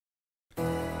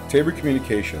Tabor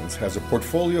Communications has a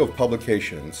portfolio of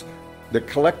publications that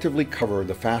collectively cover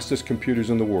the fastest computers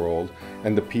in the world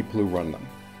and the people who run them.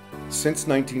 Since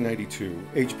 1992,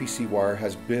 HPC Wire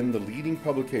has been the leading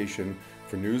publication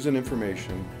for news and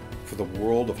information for the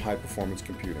world of high-performance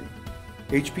computing.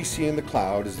 HPC in the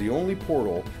Cloud is the only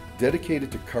portal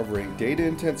dedicated to covering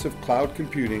data-intensive cloud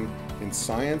computing in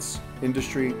science,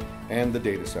 industry, and the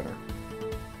data center.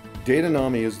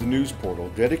 Datanami is the news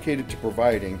portal dedicated to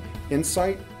providing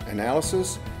insight,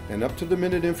 analysis, and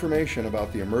up-to-the-minute information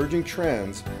about the emerging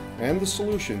trends and the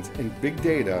solutions in big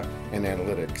data and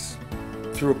analytics.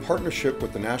 Through a partnership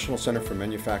with the National Center for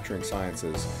Manufacturing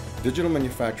Sciences, Digital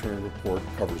Manufacturing Report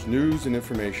covers news and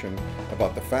information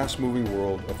about the fast-moving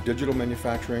world of digital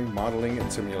manufacturing, modeling,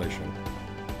 and simulation.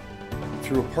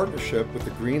 Through a partnership with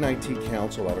the Green IT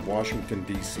Council out of Washington,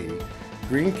 D.C.,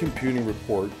 Green Computing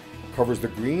Report covers the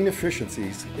green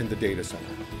efficiencies in the data center.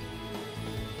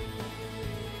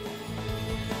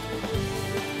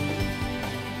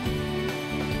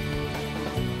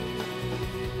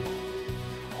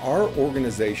 Our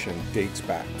organization dates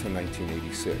back to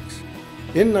 1986.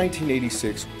 In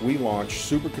 1986, we launched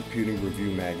Supercomputing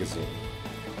Review magazine.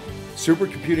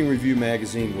 Supercomputing Review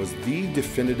magazine was the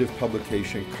definitive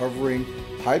publication covering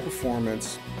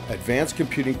high-performance, advanced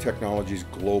computing technologies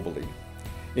globally.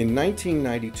 In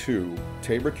 1992,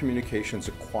 Tabor Communications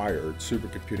acquired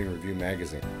Supercomputing Review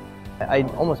magazine. I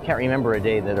almost can't remember a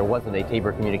day that there wasn't a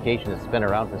Tabor Communications that's been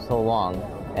around for so long,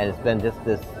 and it's been just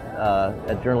this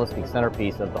a journalistic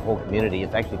centerpiece of the whole community.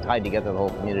 It's actually tied together the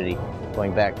whole community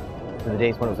going back to the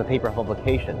days when it was a paper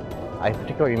publication. I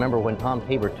particularly remember when Tom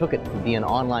Tabor took it to be an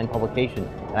online publication,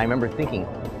 and I remember thinking,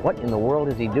 what in the world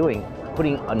is he doing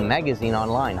putting a magazine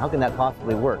online? How can that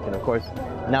possibly work? And of course,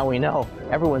 now we know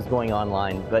everyone's going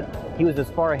online, but he was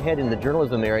as far ahead in the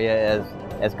journalism area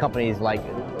as companies like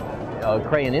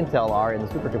Cray and Intel are in the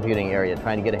supercomputing area,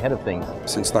 trying to get ahead of things.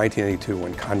 Since 1982,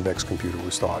 when Convex Computer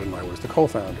was started, and I was the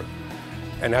co-founder.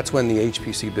 And that's when the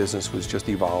HPC business was just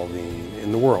evolving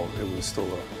in the world. It was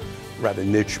still a rather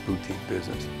niche boutique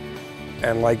business.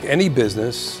 And like any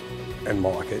business and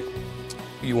market,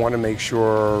 you want to make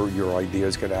sure your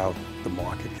ideas get out, the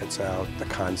market gets out, the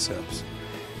concepts.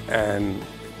 And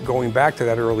going back to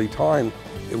that early time,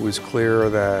 it was clear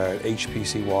that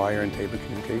HPC Wire and Tabor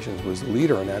Communications was the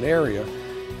leader in that area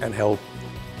and helped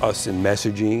us in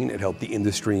messaging. It helped the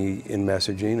industry in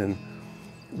messaging, and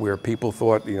where people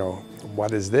thought, you know,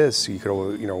 what is this? You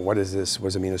could, you know, what is this? What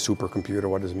does it mean a supercomputer?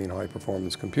 What does it mean a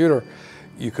high-performance computer?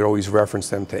 You could always reference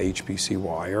them to HPC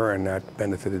Wire, and that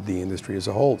benefited the industry as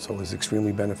a whole. So it was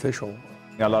extremely beneficial.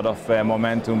 A lot of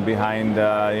momentum behind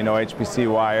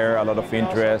HPC Wire, a lot of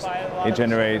interest. It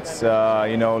generates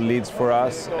leads for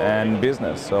us and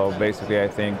business. So basically I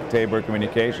think Tabor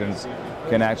Communications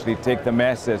can actually take the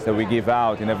message that we give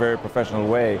out in a very professional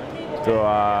way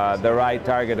to the right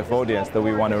target of audience that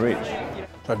we want to reach.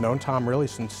 I've known Tom really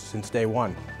since day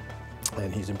one,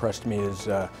 and he's impressed me as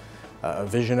a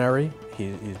visionary.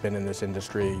 He's been in this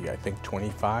industry, I think,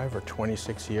 25 or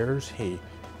 26 years.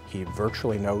 He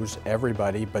virtually knows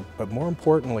everybody, but more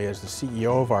importantly, as the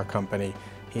CEO of our company,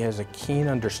 he has a keen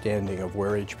understanding of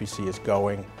where HPC is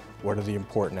going, what are the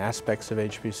important aspects of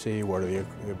HPC, what are the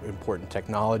important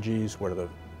technologies, what are the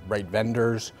right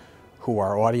vendors, who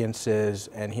our audience is,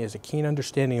 and he has a keen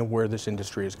understanding of where this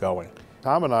industry is going.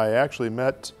 Tom and I actually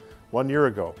met 1 year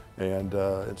ago, and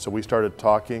so we started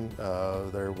talking.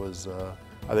 There was,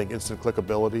 I think, instant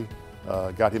clickability,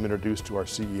 got him introduced to our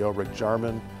CEO, Rick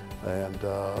Jarman, and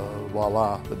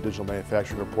voila, the Digital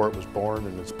Manufacturing Report was born,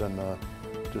 and it's been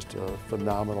just a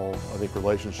phenomenal, I think,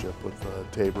 relationship with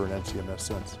Tabor and NCMS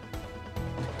since.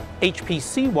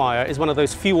 HPC Wire is one of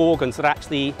those few organs that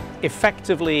actually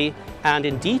effectively and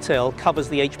in detail covers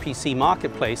the HPC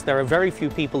marketplace. There are very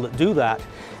few people that do that,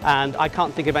 and I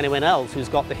can't think of anyone else who's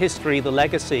got the history, the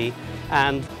legacy,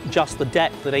 and just the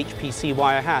depth that HPC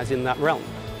Wire has in that realm.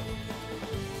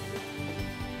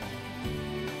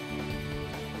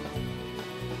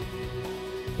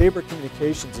 Tabor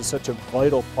Communications is such a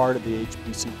vital part of the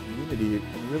HPC community. It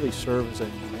really serves as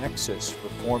a nexus for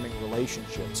forming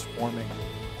relationships, forming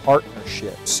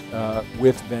partnerships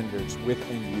with vendors, with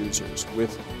end users,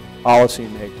 with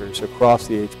policymakers across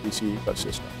the HPC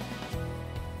ecosystem.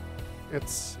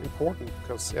 It's important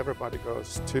because everybody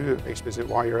goes to HPC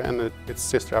Wire and its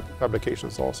sister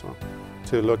publications also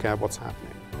to look at what's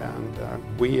happening.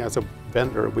 And we as a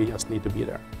vendor, we just need to be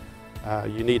there.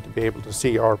 You need to be able to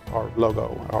see our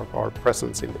logo, our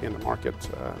presence in the market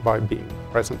by being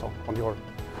present on your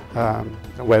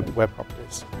web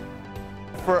properties.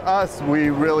 for us, we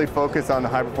really focus on the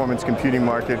high-performance computing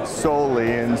market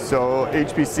solely, and so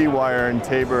HPC Wire and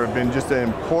Tabor have been just an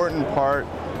important part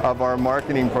of our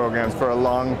marketing programs for a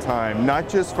long time, not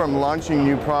just from launching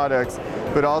new products,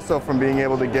 but also from being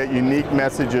able to get unique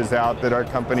messages out that our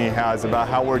company has about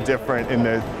how we're different in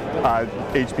the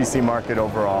HPC market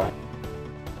overall.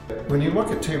 When you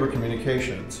look at Tabor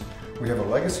Communications, we have a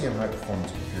legacy in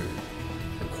high-performance computing.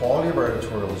 The quality of our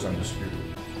editorial is undisputed.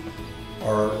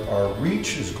 Our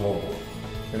reach is global.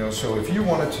 So if you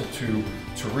wanted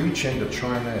to reach into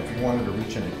China, if you wanted to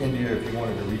reach into India, if you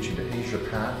wanted to reach into Asia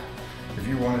Pac, if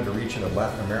you wanted to reach into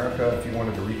Latin America, if you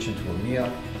wanted to reach into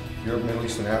EMEA, Europe, Middle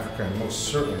East, and Africa, and most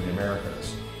certainly the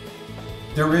Americas,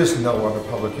 there is no other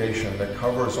publication that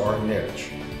covers our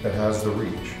niche that has the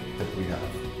reach that we have.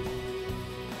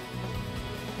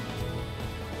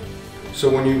 So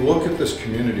when you look at this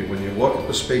community, when you look at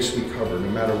the space we cover, no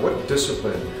matter what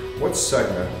discipline, what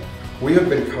segment, we have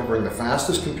been covering the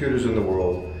fastest computers in the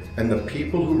world and the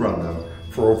people who run them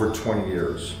for over 20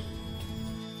 years.